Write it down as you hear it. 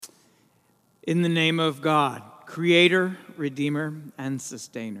In the name of God, Creator, Redeemer, and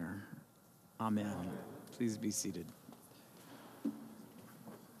Sustainer. Amen. Please be seated.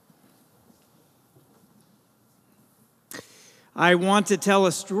 I want to tell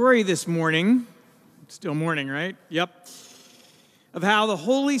a story this morning, still morning, right? Yep. Of how the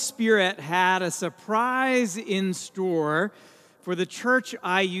Holy Spirit had a surprise in store for the church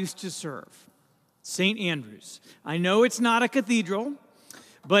I used to serve, St. Andrew's. I know it's not a cathedral,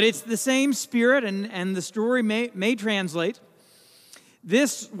 but it's the same spirit, and the story may translate.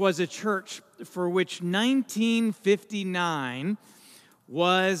 This was a church for which 1959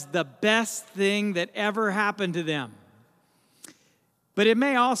 was the best thing that ever happened to them. But it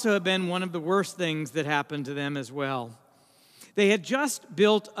may also have been one of the worst things that happened to them as well. They had just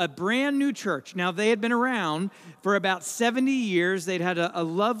built a brand new church. Now, they had been around for about 70 years. They'd had a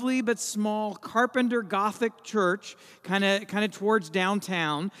lovely but small carpenter Gothic church kind of towards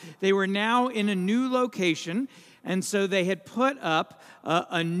downtown. They were now in a new location, and so they had put up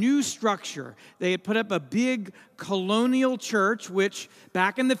a new structure. They had put up a big colonial church, which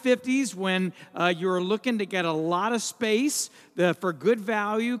back in the 50s, when you were looking to get a lot of space for good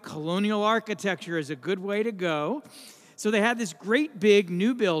value, colonial architecture is a good way to go. So they had this great big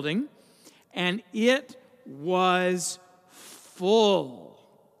new building, and it was full.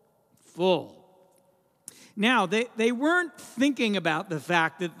 Now, they weren't thinking about the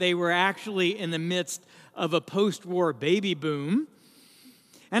fact that they were actually in the midst of a post-war baby boom.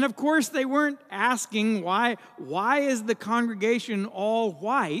 And of course, they weren't asking why is the congregation all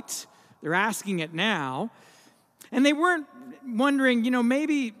white? They're asking it now. And they weren't wondering,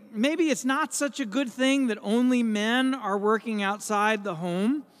 maybe it's not such a good thing that only men are working outside the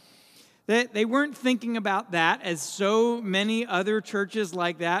home. They weren't thinking about that, as so many other churches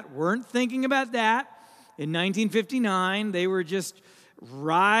like that weren't thinking about that. In 1959, they were just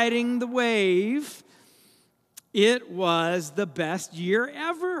riding the wave. It was the best year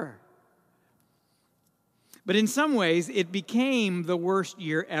ever. But in some ways, it became the worst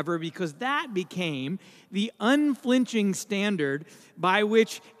year ever because that became the unflinching standard by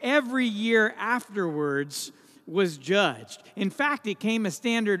which every year afterwards was judged. In fact,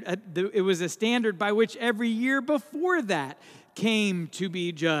 it was a standard by which every year before that came to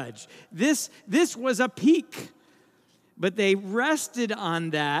be judged. This was a peak. But they rested on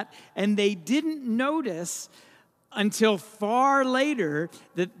that, and they didn't notice until far later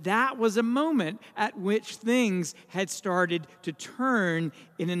that was a moment at which things had started to turn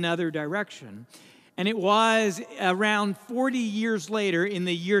in another direction. And it was around 40 years later, in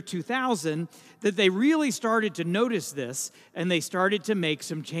the year 2000, that they really started to notice this, and they started to make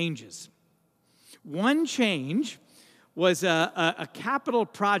some changes. One change was a capital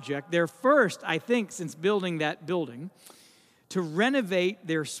project, their first, I think, since building that building, to renovate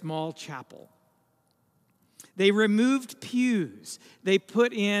their small chapel. They removed pews. They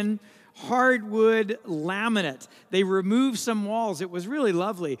put in hardwood laminate. They removed some walls. It was really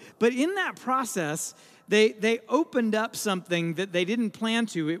lovely. But in that process, they opened up something that they didn't plan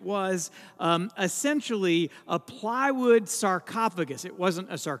to. It was essentially a plywood sarcophagus. It wasn't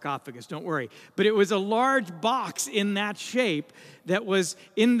a sarcophagus, don't worry. But it was a large box in that shape that was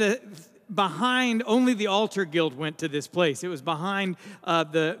behind, only the altar guild went to this place. It was behind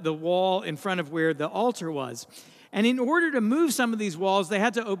the wall in front of where the altar was. And in order to move some of these walls, they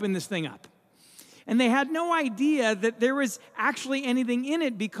had to open this thing up. And they had no idea that there was actually anything in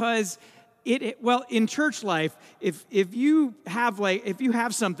it because in church life, if you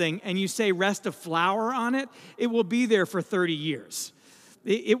have something and you say rest a flower on it, it will be there for 30 years.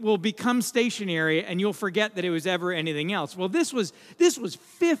 It will become stationary, and you'll forget that it was ever anything else. Well, this was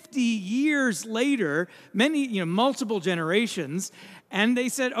 50 years later, multiple generations, and they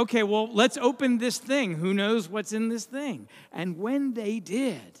said, okay, well, let's open this thing. Who knows what's in this thing? And when they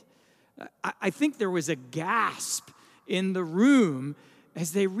did, I think there was a gasp in the room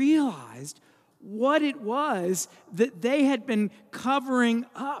as they realized what it was that they had been covering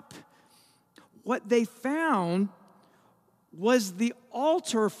up. What they found was the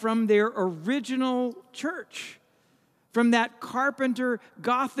altar from their original church, from that carpenter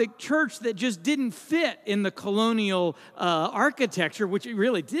Gothic church that just didn't fit in the colonial architecture, which it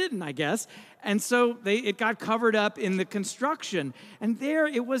really didn't, I guess. And so it got covered up in the construction. And there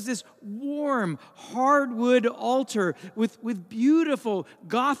it was this warm, hardwood altar with beautiful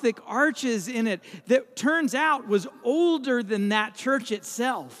Gothic arches in it that turns out was older than that church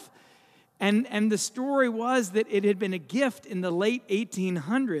itself. And the story was that it had been a gift in the late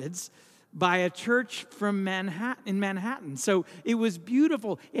 1800s by a church from Manhattan. So it was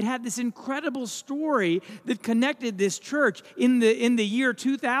beautiful. It had this incredible story that connected this church in the year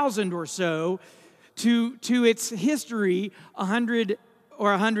 2000 or so to its history 100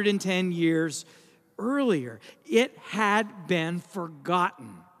 or 110 years earlier. It had been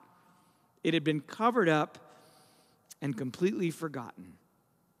forgotten. It had been covered up and completely forgotten.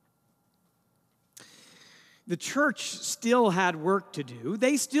 The church still had work to do.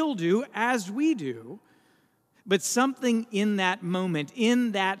 They still do, as we do. But something in that moment,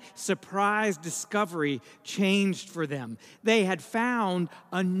 in that surprise discovery, changed for them. They had found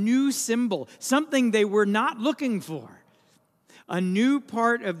a new symbol, something they were not looking for, a new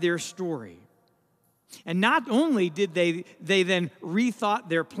part of their story. And not only did they then rethought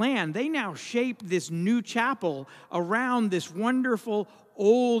their plan, they now shaped this new chapel around this wonderful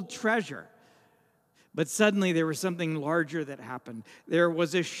old treasure. But suddenly there was something larger that happened. There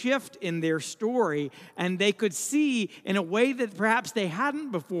was a shift in their story, and they could see in a way that perhaps they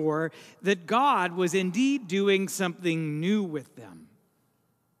hadn't before that God was indeed doing something new with them.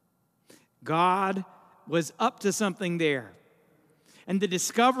 God was up to something there. And the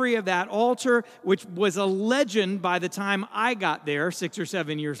discovery of that altar, which was a legend by the time I got there 6 or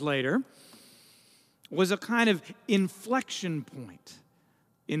 7 years later, was a kind of inflection point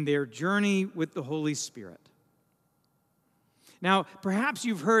in their journey with the Holy Spirit. Now, perhaps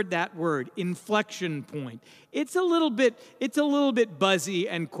you've heard that word, inflection point. It's a little bit buzzy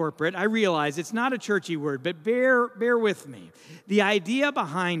and corporate. I realize it's not a churchy word, but bear with me. The idea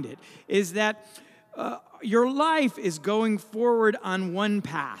behind it is that your life is going forward on one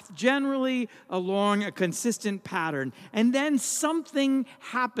path, generally along a consistent pattern, and then something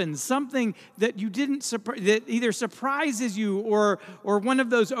happens, something that you that either surprises you or one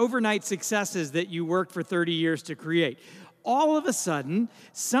of those overnight successes that you worked for 30 years to create. All of a sudden,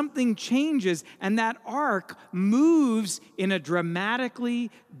 something changes, and that arc moves in a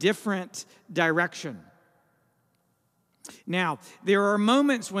dramatically different direction. Now, there are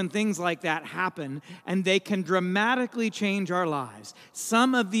moments when things like that happen, and they can dramatically change our lives.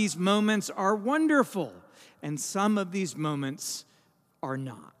 Some of these moments are wonderful, and some of these moments are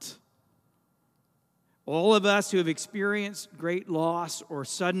not. All of us who have experienced great loss or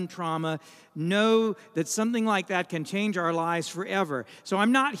sudden trauma know that something like that can change our lives forever. So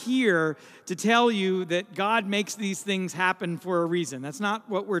I'm not here to tell you that God makes these things happen for a reason. That's not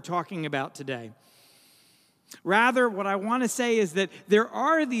what we're talking about today. Rather, what I want to say is that there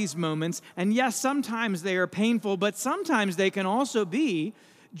are these moments, and yes, sometimes they are painful, but sometimes they can also be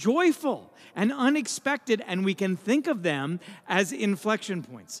joyful and unexpected, and we can think of them as inflection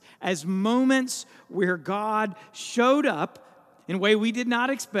points, as moments where God showed up in a way we did not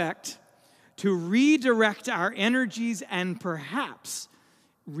expect to redirect our energies and perhaps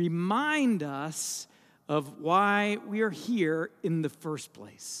remind us of why we are here in the first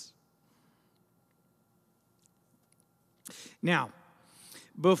place. Now,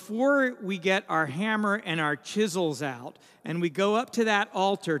 before we get our hammer and our chisels out and we go up to that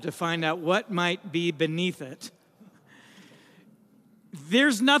altar to find out what might be beneath it,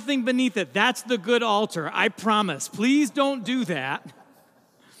 there's nothing beneath it. That's the good altar, I promise. Please don't do that.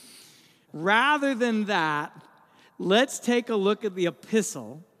 Rather than that, let's take a look at the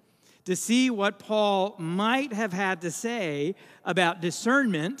epistle to see what Paul might have had to say about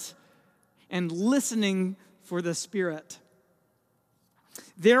discernment and listening for the Spirit.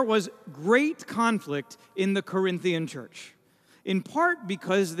 There was great conflict in the Corinthian church, in part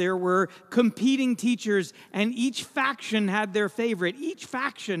because there were competing teachers and each faction had their favorite. Each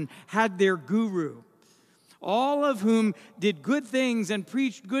faction had their guru, all of whom did good things and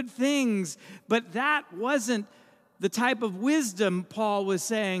preached good things, but that wasn't the type of wisdom, Paul was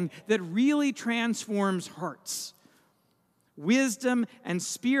saying, that really transforms hearts. Wisdom and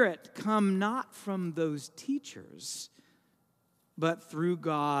spirit come not from those teachers, but through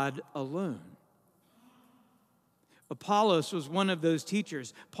God alone. Apollos was one of those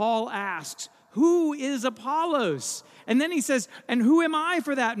teachers. Paul asks, who is Apollos? And then he says, and who am I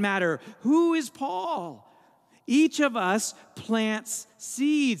for that matter? Who is Paul? Each of us plants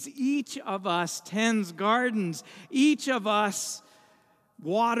seeds. Each of us tends gardens. Each of us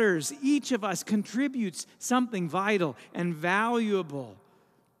waters. Each of us contributes something vital and valuable.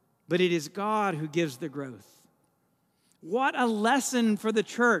 But it is God who gives the growth. What a lesson for the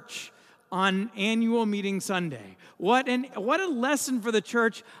church on annual meeting Sunday. What a lesson for the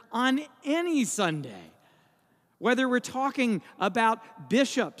church on any Sunday. Whether we're talking about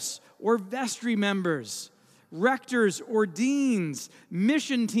bishops or vestry members, rectors or deans,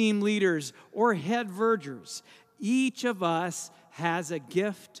 mission team leaders or head vergers, each of us has a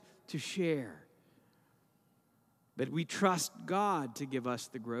gift to share. But we trust God to give us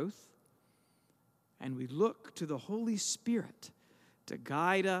the growth, and we look to the Holy Spirit to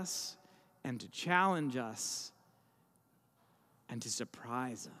guide us and to challenge us and to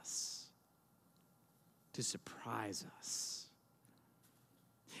surprise us. To surprise us.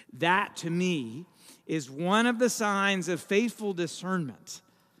 That, to me, is one of the signs of faithful discernment.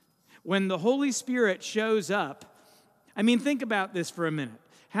 When the Holy Spirit shows up, I mean, think about this for a minute.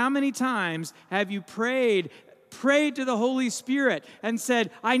 How many times have you prayed to the Holy Spirit and said,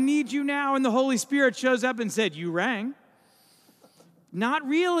 I need you now, and the Holy Spirit shows up and said, you rang? Not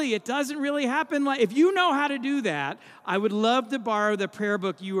really. It doesn't really happen. If you know how to do that, I would love to borrow the prayer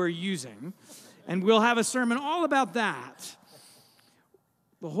book you are using, and we'll have a sermon all about that.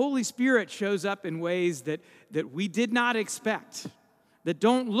 The Holy Spirit shows up in ways that we did not expect, that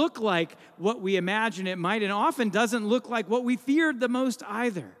don't look like what we imagine it might, and often doesn't look like what we feared the most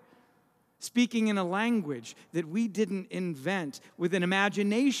either. Speaking in a language that we didn't invent, with an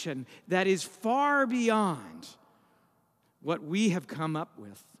imagination that is far beyond what we have come up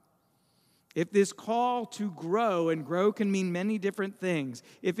with. If this call to grow, and grow can mean many different things,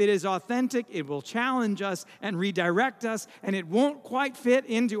 if it is authentic, it will challenge us and redirect us, and it won't quite fit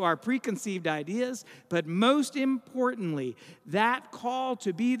into our preconceived ideas. But most importantly, that call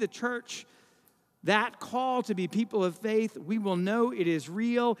to be the church, that call to be people of faith, we will know it is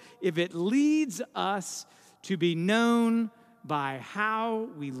real if it leads us to be known by how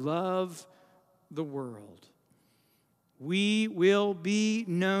we love the world. We will be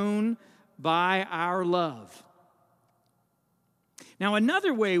known by our love. Now,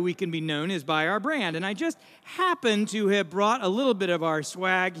 another way we can be known is by our brand, and I just happen to have brought a little bit of our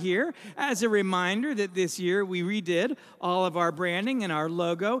swag here as a reminder that this year we redid all of our branding and our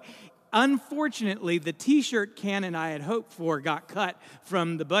logo. Unfortunately, the t-shirt cannon I had hoped for got cut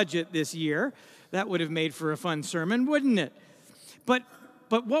from the budget this year. That would have made for a fun sermon, wouldn't it? But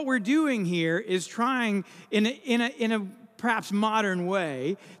what we're doing here is trying in a perhaps modern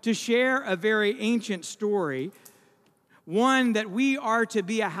way to share a very ancient story, one that we are to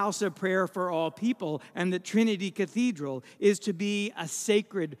be a house of prayer for all people, and that Trinity Cathedral is to be a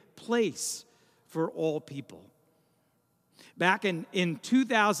sacred place for all people. Back in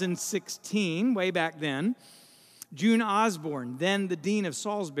 2016, way back then, June Osborne, then the Dean of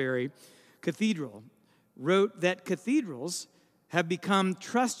Salisbury Cathedral, wrote that cathedrals have become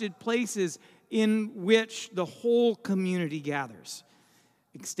trusted places in which the whole community gathers,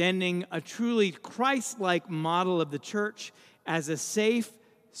 extending a truly Christ-like model of the church as a safe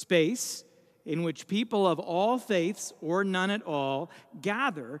space in which people of all faiths, or none at all,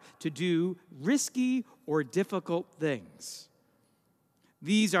 gather to do risky or difficult things.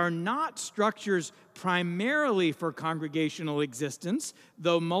 These are not structures primarily for congregational existence,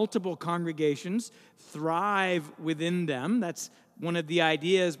 though multiple congregations thrive within them. That's one of the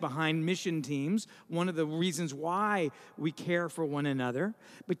ideas behind mission teams, one of the reasons why we care for one another.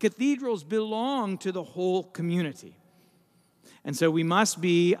 But cathedrals belong to the whole community. And so we must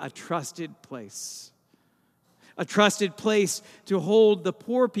be a trusted place. A trusted place to hold the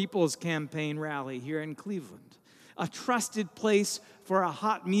Poor People's Campaign rally here in Cleveland. A trusted place for a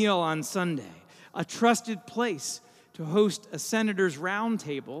hot meal on Sunday. A trusted place to host a senator's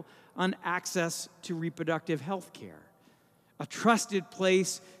roundtable on access to reproductive health care. A trusted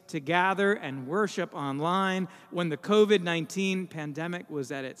place to gather and worship online when the COVID-19 pandemic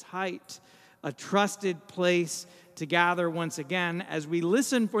was at its height. A trusted place to gather once again as we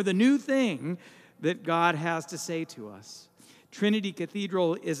listen for the new thing that God has to say to us. Trinity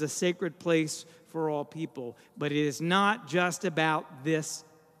Cathedral is a sacred place for all people, but it is not just about this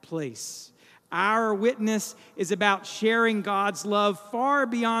place. Our witness is about sharing God's love far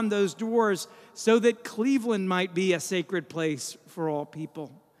beyond those doors so that Cleveland might be a sacred place for all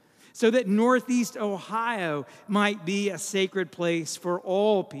people, so that Northeast Ohio might be a sacred place for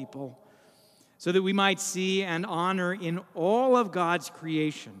all people, so that we might see and honor in all of God's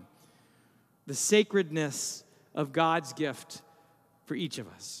creation the sacredness of God's gift for each of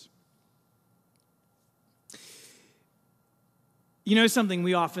us. You know something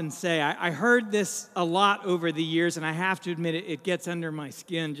we often say, I heard this a lot over the years, and I have to admit it gets under my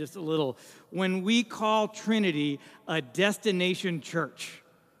skin just a little. When we call Trinity a destination church.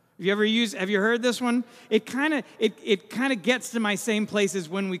 Have you heard this one? It kind of gets to my same place as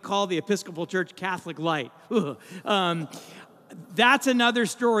when we call the Episcopal Church Catholic Light. That's another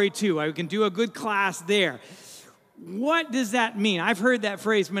story too. I can do a good class there. What does that mean? I've heard that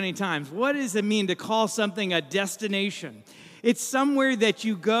phrase many times. What does it mean to call something a destination? It's somewhere that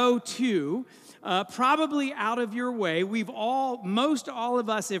you go to probably out of your way. Most all of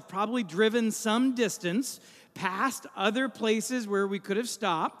us have probably driven some distance past other places where we could have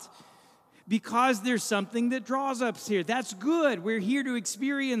stopped because there's something that draws us here. That's good. We're here to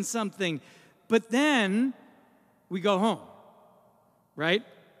experience something. But then we go home, right?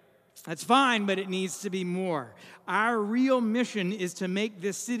 That's fine, but it needs to be more. Our real mission is to make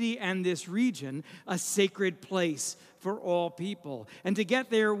this city and this region a sacred place for all people. And to get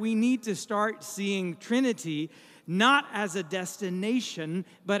there, we need to start seeing Trinity not as a destination,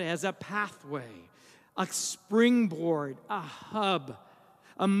 but as a pathway, a springboard, a hub,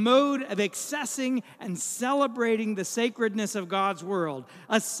 a mode of accessing and celebrating the sacredness of God's world,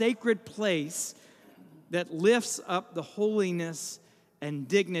 a sacred place that lifts up the holiness and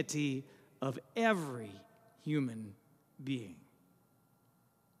dignity of every human being.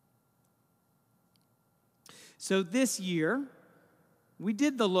 So this year, we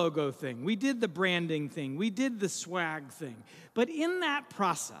did the logo thing, we did the branding thing, we did the swag thing. But in that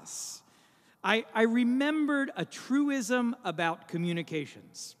process, I remembered a truism about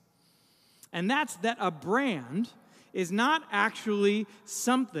communications. And that's that a brand is not actually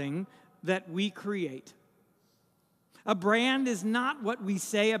something that we create. A brand is not what we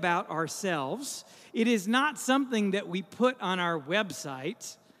say about ourselves. It is not something that we put on our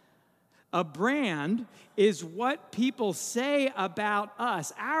website. A brand is what people say about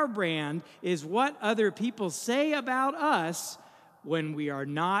us. Our brand is what other people say about us when we are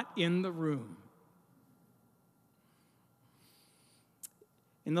not in the room.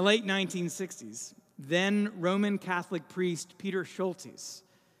 In the late 1960s, then Roman Catholic priest Peter Schultes,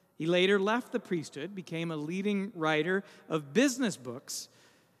 he later left the priesthood, became a leading writer of business books.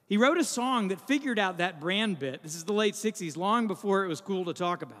 He wrote a song that figured out that brand bit. This is the late 60s, long before it was cool to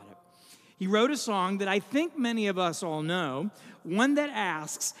talk about it. He wrote a song that I think many of us all know, one that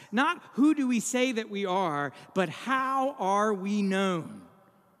asks, not who do we say that we are, but how are we known?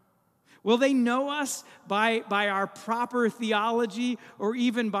 Will they know us by our proper theology or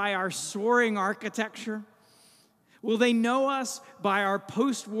even by our soaring architecture? Will they know us by our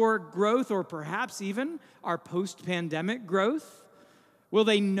post-war growth or perhaps even our post-pandemic growth? Will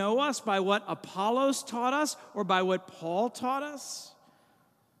they know us by what Apollos taught us or by what Paul taught us?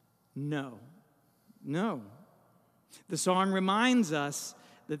 No. The song reminds us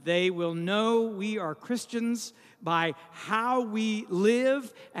that they will know we are Christians by how we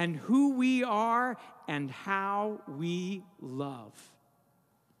live and who we are and how we love.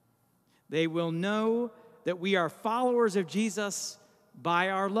 They will know that we are followers of Jesus by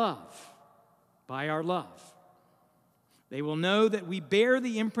our love. By our love. They will know that we bear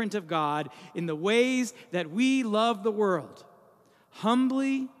the imprint of God in the ways that we love the world,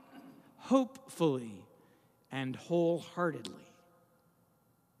 humbly, hopefully, and wholeheartedly.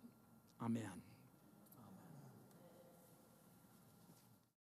 Amen.